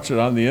can watch it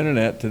on the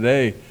internet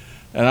today.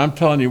 And I'm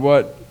telling you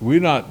what,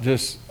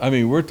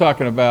 we're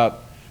talking about,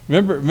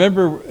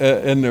 remember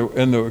in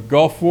the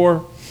Gulf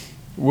War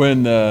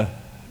when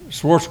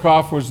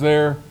Schwarzkopf was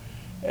there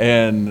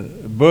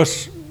and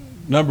Bush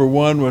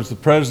 #1 was the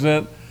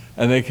president,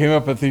 and they came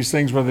up with these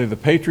things, were they the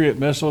Patriot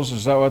missiles?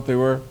 Is that what they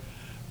were?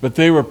 But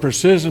they were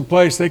precision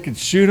placed. They could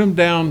shoot them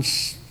down,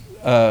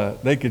 and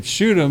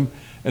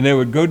they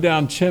would go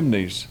down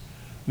chimneys.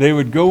 They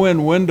would go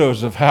in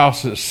windows of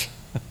houses.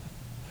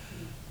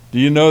 Do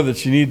you know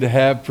that you need to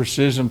have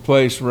precision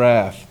placed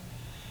wrath?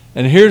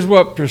 And here's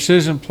what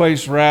precision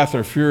placed wrath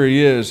or fury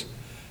is.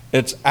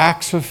 It's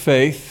acts of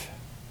faith.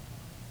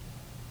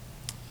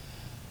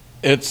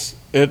 It's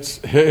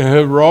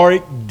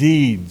heroic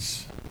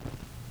deeds.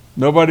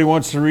 Nobody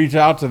wants to reach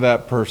out to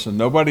that person.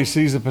 Nobody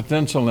sees the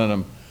potential in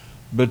them.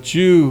 But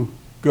you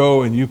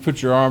go and you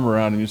put your arm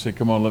around and you say,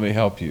 come on, let me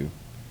help you.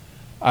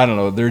 I don't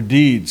know, their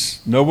deeds.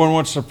 No one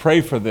wants to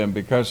pray for them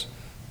because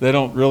they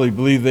don't really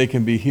believe they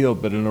can be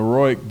healed. But an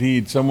heroic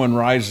deed, someone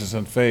rises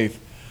in faith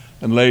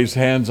and lays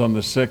hands on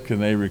the sick and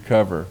they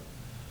recover.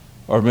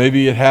 Or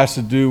maybe it has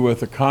to do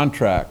with a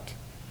contract.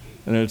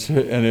 And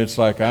it's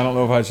like, I don't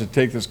know if I should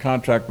take this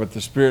contract, but the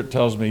Spirit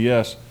tells me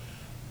yes.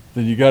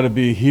 Then you got to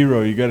be a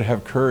hero. You got to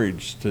have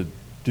courage to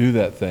do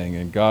that thing,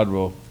 and God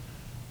will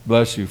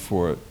bless you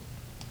for it.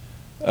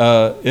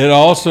 It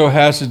also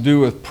has to do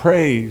with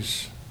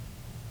praise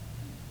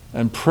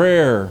and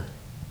prayer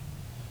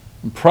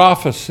and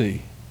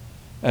prophecy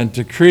and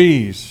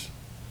decrees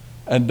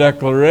and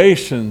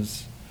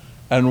declarations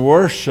and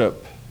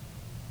worship.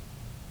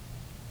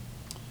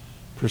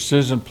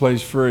 Precision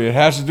place fury. It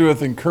has to do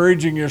with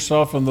encouraging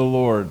yourself in the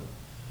Lord.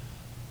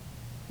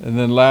 And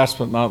then last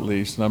but not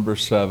least, number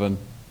 7,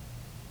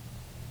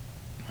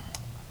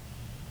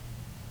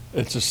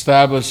 it's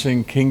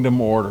establishing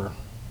kingdom order.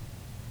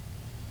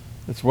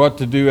 It's what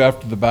to do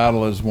after the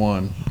battle is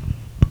won,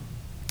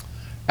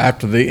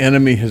 after the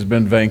enemy has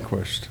been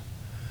vanquished.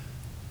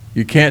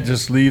 You can't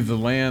just leave the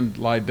land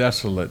lie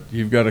desolate.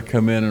 You've got to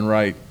come in and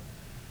write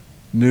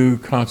new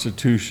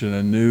constitution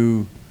and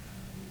new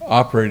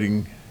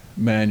operating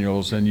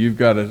manuals, and you've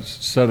got to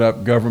set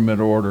up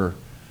government order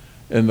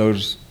in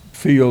those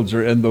fields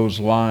or in those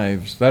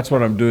lives. That's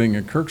what I'm doing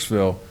in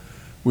Kirksville.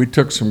 We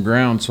took some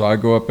ground, so I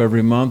go up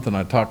every month and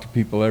I talk to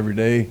people every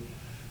day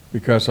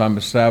because I'm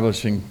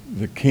establishing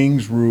the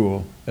king's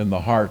rule in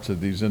the hearts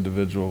of these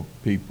individual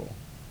people.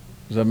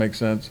 Does that make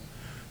sense?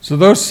 So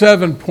those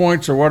 7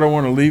 points are what I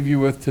want to leave you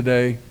with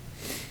today.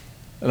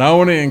 And I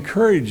want to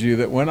encourage you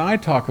that when I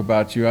talk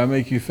about you, I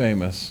make you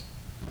famous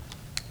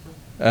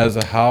as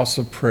a house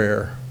of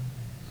prayer.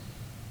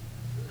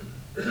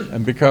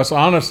 And because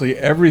honestly,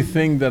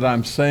 everything that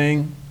I'm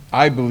saying,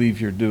 I believe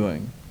you're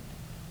doing.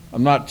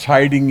 I'm not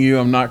chiding you,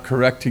 I'm not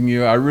correcting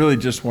you, I really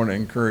just want to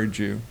encourage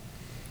you.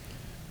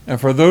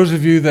 And for those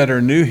of you that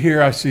are new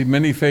here, I see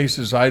many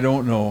faces I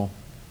don't know.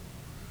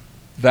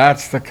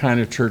 That's the kind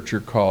of church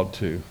you're called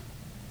to.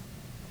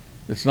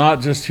 It's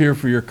not just here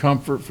for your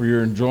comfort, for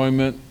your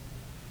enjoyment,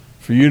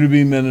 for you to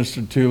be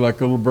ministered to like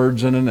little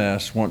birds in a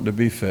nest wanting to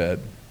be fed.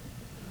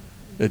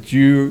 That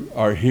you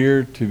are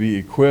here to be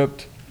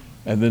equipped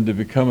and then to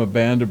become a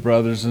band of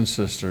brothers and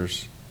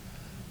sisters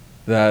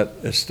that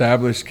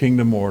establish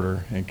kingdom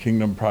order and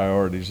kingdom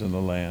priorities in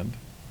the land.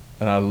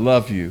 And I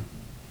love you.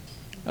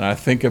 And I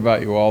think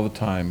about you all the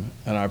time.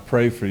 And I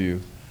pray for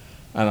you.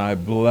 And I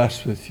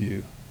bless with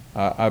you.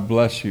 I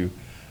bless you.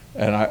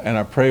 And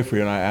I pray for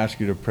you. And I ask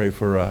you to pray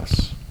for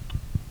us.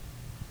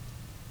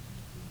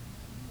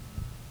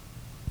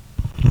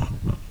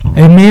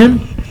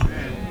 Amen.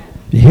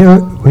 We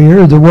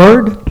hear the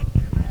word.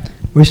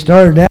 We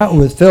started out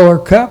with fill our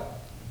cup.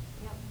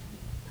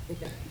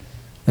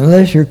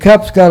 Unless your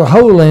cup's got a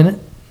hole in it,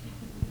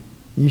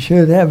 you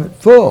should have it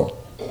full.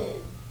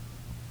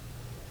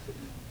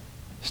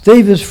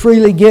 Steve is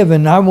freely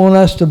given. I want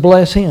us to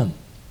bless him.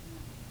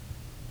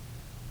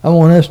 I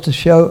want us to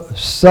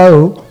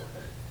sow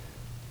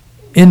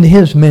into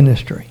his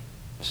ministry.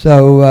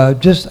 So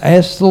just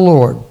ask the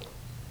Lord.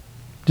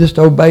 Just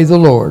obey the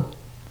Lord.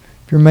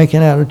 If you're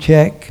making out a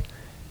check,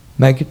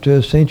 make it to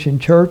Ascension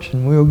Church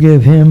and we'll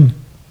give him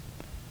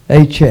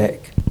a check.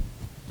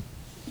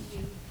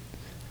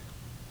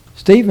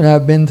 Steve and I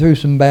have been through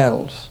some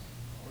battles.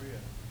 Oh, yeah.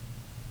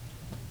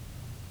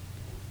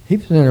 He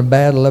was in a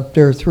battle up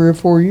there 3 or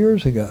 4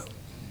 years ago.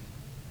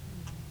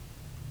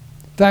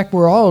 In fact,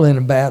 we're all in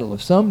a battle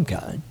of some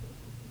kind.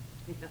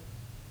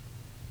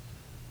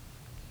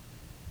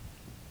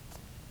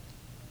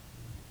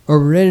 Are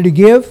we ready to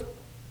give?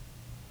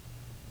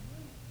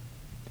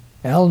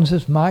 Alan's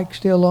this mic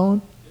still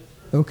on?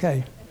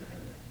 Okay.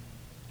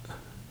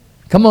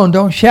 Come on,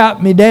 don't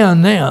shout me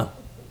down now.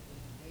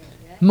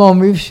 Come on,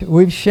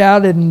 we've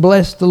shouted and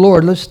blessed the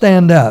Lord. Let's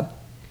stand up.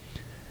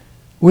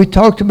 We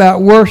talked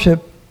about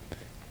worship.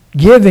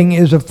 Giving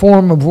is a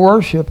form of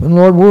worship. And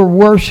Lord, we're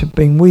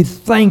worshiping. We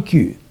thank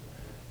you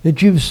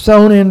that you've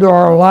sown into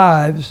our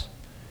lives.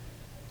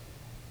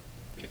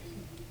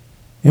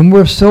 And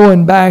we're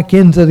sowing back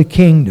into the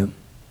kingdom.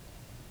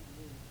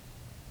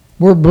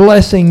 We're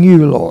blessing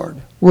you,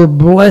 Lord. We're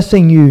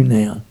blessing you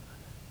now.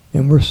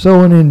 And we're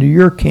sowing into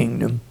your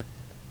kingdom.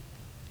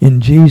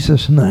 In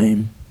Jesus'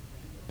 name.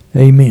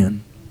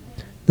 Amen.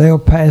 They'll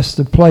pass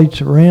the plates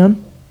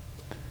around.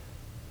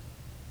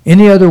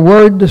 Any other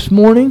word this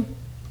morning?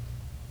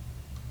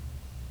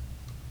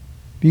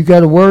 If you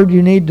got a word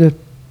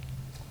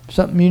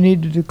something you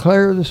need to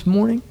declare this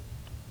morning?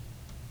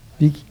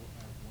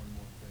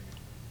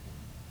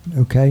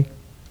 Okay.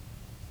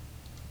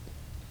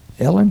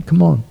 Ellen,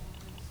 come on.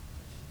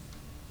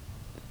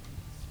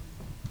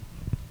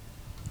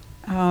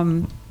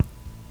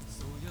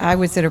 I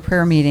was at a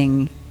prayer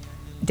meeting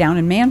down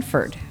in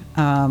Manford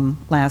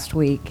last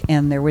week,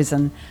 and there was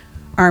an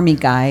army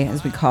guy,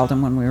 as we called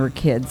him when we were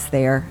kids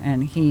there,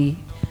 and he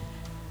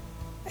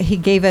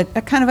gave a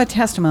kind of a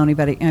testimony,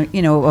 but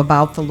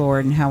about the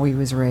Lord and how he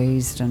was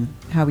raised and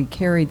how he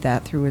carried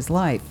that through his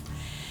life.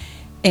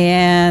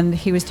 And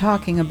he was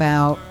talking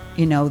about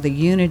the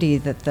unity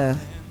that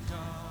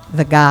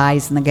the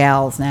guys and the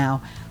gals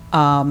now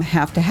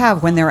have to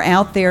have when they're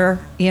out there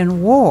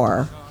in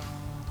war.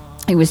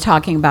 He was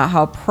talking about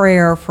how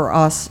prayer for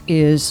us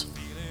is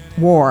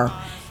war.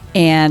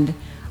 And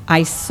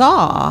I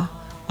saw,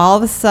 all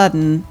of a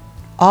sudden,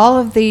 all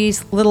of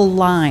these little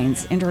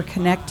lines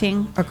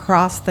interconnecting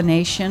across the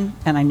nation.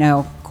 And I know,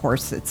 of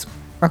course, it's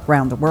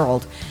around the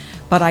world.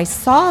 But I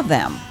saw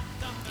them.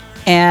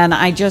 And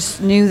I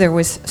just knew there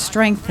was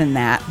strength in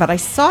that. But I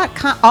saw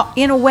it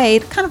in a way,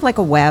 kind of like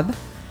a web.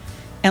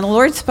 And the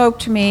Lord spoke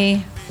to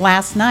me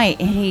last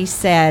night, and he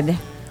said,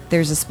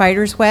 there's a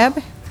spider's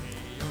web.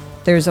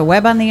 There's a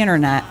web on the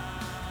internet.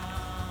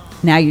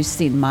 Now you've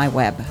seen my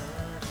web.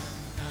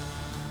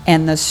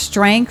 And the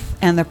strength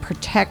and the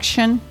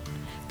protection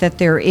that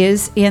there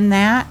is in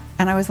that.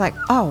 And I was like,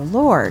 oh,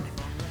 Lord,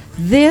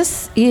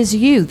 this is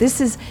you.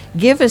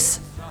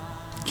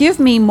 Give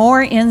me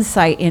more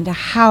insight into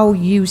how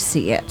you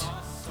see it.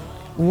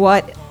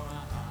 What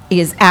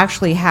is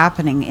actually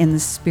happening in the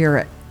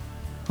spirit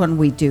when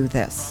we do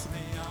this.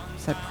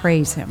 So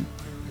praise him.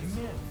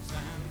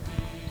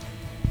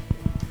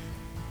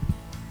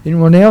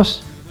 Anyone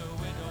else?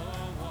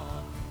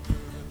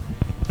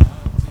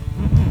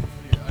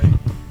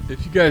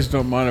 you guys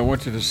don't mind, I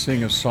want you to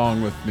sing a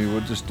song with me.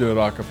 We'll just do it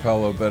a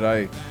cappella. But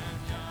I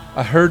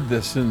heard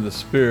this in the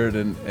spirit,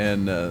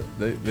 and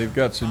they've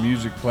got some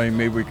music playing.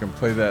 Maybe we can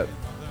play that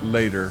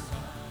later.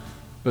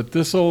 But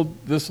this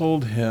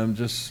old hymn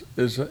just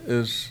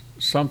is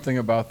something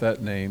about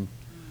that name.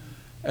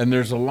 And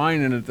there's a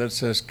line in it that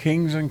says,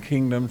 "Kings and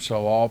kingdoms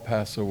shall all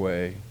pass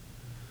away,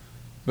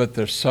 but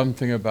there's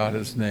something about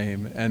his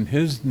name, and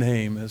his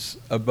name is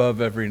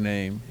above every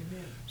name."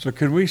 Amen. So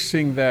could we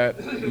sing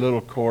that little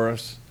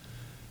chorus?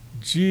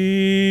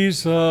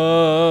 Jesus,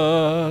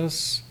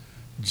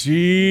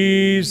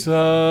 Jesus,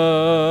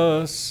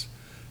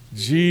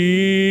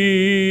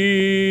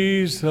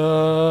 Jesus,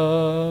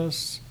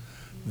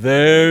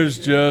 there's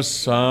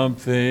just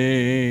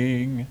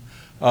something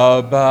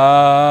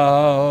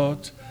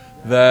about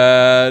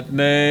that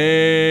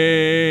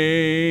name.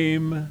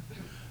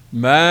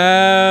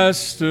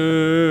 Master,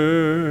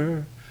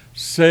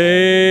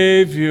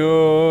 Savior,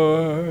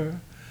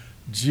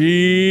 Jesus,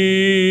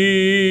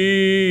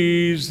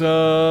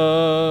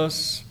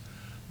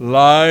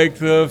 like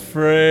the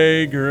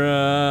fragrance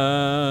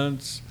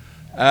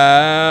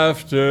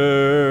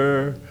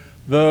after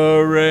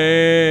the rain.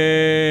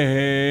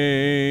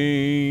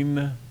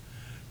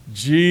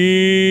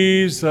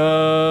 Jesus,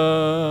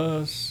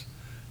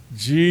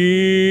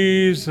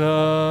 Jesus,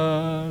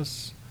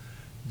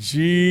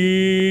 Jesus,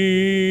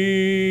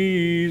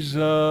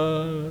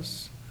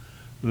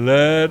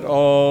 let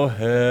all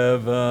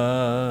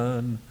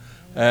heaven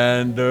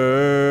and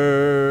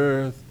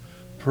earth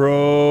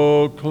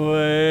proclaim.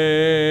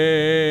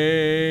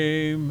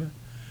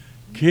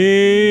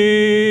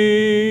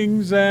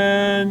 Kings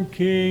and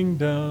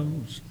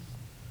kingdoms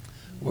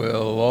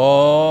will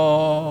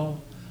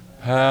all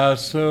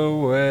pass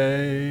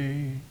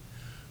away,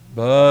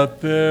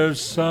 but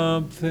there's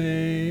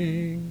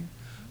something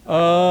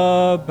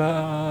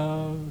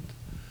about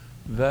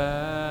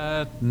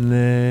that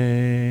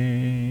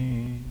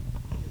name.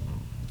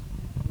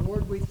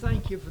 Lord, we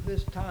thank you for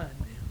this time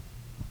now.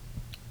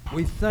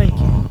 We thank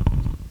you.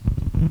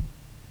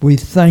 We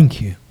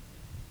thank you.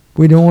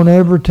 We don't want to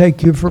ever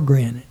take you for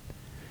granted.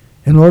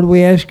 And Lord,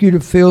 we ask you to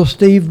fill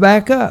Steve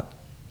back up.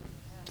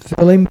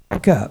 Fill him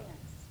back up.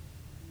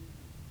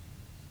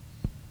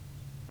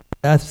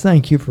 I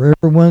thank you for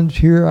everyone's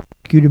here. I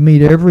ask you to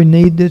meet every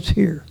need that's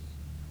here.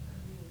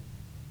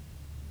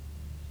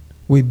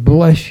 We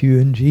bless you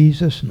in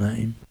Jesus'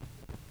 name.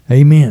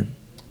 Amen.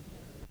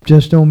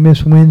 Just don't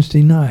miss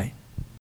Wednesday night.